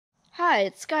Hi,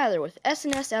 it's Skylar with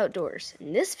S&S Outdoors.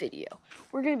 In this video,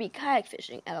 we're going to be kayak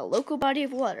fishing at a local body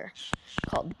of water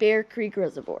called Bear Creek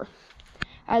Reservoir.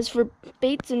 As for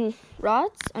baits and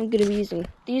rods, I'm going to be using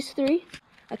these three: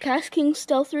 a Cast King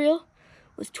Stealth Reel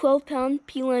with 12-pound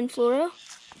P-line fluoro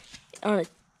on an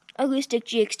Ugly Stick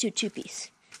GX2 two-piece.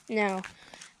 Now,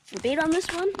 for bait on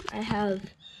this one, I have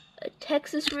a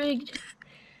Texas rigged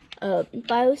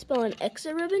Biospell and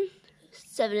Exa ribbon,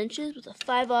 7 inches with a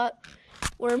 5/0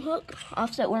 worm hook,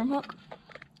 offset worm hook.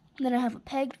 And then I have a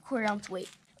pegged 1/4 ounce weight.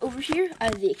 Over here, I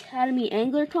have the Academy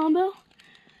Angler combo.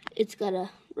 It's got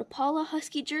a Rapala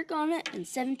Husky jerk on it and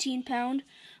 17-pound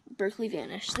Berkley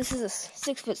Vanish. This is a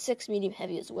 6'6" medium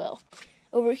heavy as well.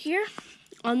 Over here,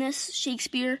 on this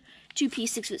Shakespeare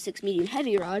 2-piece 6'6" medium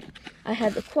heavy rod, I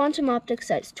have the Quantum Optic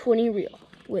size 20 reel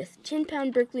with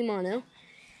 10-pound Berkley mono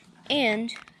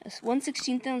and a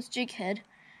 1/16 ounce jig head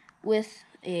with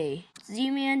a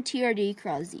Z-Man TRD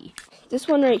Cross Z. This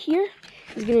one right here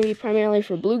is going to be primarily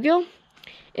for bluegill,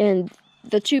 and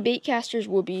the two bait casters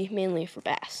will be mainly for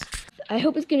bass. I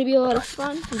hope it's going to be a lot of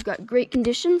fun. We've got great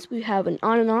conditions. We have an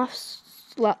on and off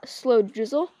slow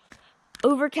drizzle,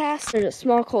 overcast, and a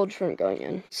small cold front going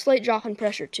in. Slight drop in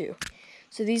pressure too.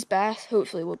 So these bass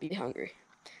hopefully will be hungry.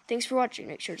 Thanks for watching.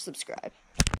 Make sure to subscribe.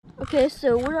 Okay,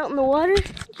 so we're out in the water.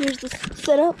 Here's the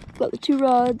setup. Got the 2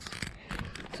 rods.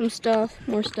 Some stuff,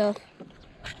 more stuff.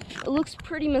 It looks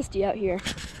pretty misty out here.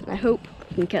 I hope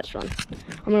we can catch one.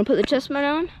 I'm gonna put the chest mount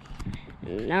on,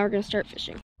 and now we're gonna start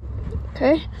fishing.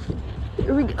 Okay,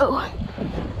 here we go.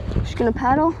 Just gonna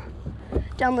paddle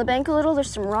down the bank a little.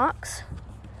 There's some rocks.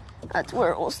 That's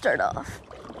where we'll start off.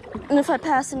 And if I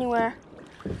pass anywhere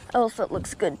else that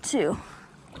looks good too,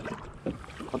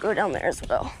 I'll go down there as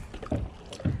well.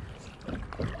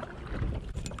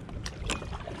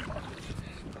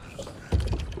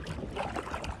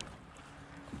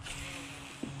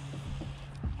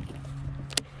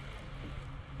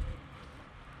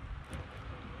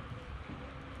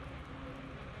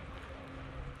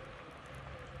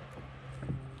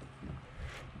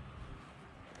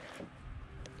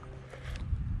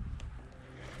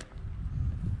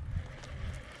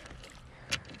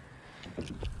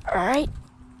 All right,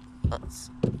 let's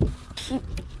keep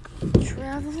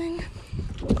traveling.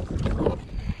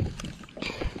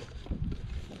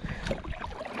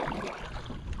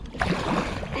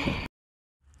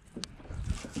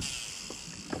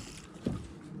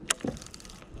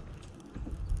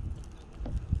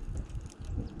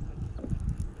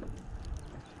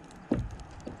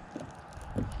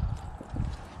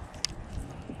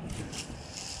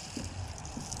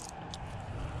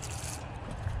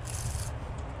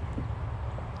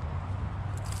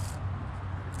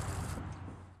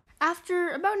 After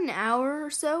about an hour or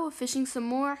so of fishing some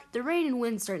more, the rain and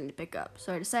wind started to pick up,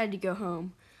 so I decided to go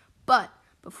home. But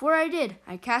before I did,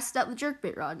 I casted out the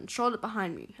jerkbait rod and trolled it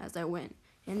behind me as I went,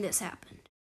 and this happened.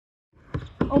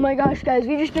 Oh my gosh, guys,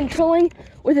 we've just been trolling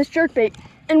with this jerkbait,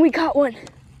 and we caught one.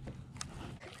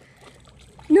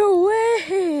 No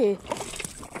way!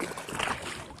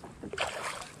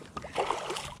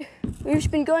 We've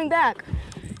just been going back,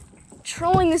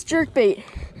 trolling this jerkbait,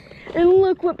 and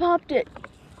look what popped it.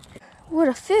 What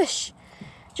a fish.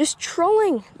 Just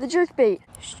trolling the jerkbait.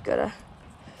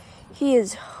 He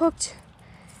is hooked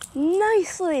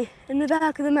nicely in the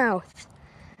back of the mouth.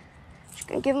 Just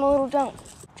gonna give him a little dunk.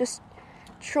 Just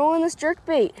trolling this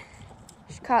jerkbait.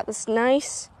 Just caught this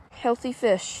nice, healthy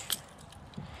fish.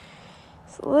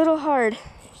 It's a little hard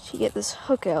to get this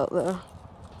hook out though.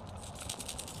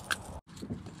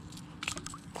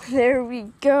 There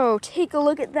we go. Take a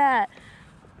look at that.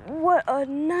 What a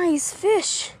nice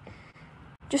fish.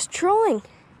 Just trolling.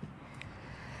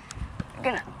 I'm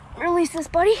gonna release this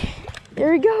buddy.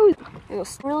 There he goes. It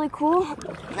was really cool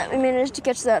that we managed to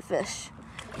catch that fish.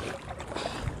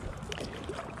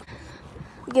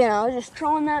 Again, I was just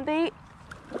trolling that bait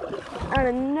out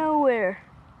of nowhere.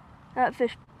 That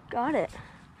fish got it.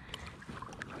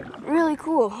 Really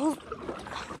cool.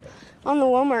 On the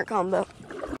Walmart combo.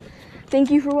 Thank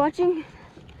you for watching.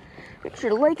 Make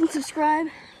sure to like and subscribe.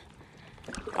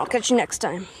 I'll catch you next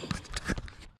time.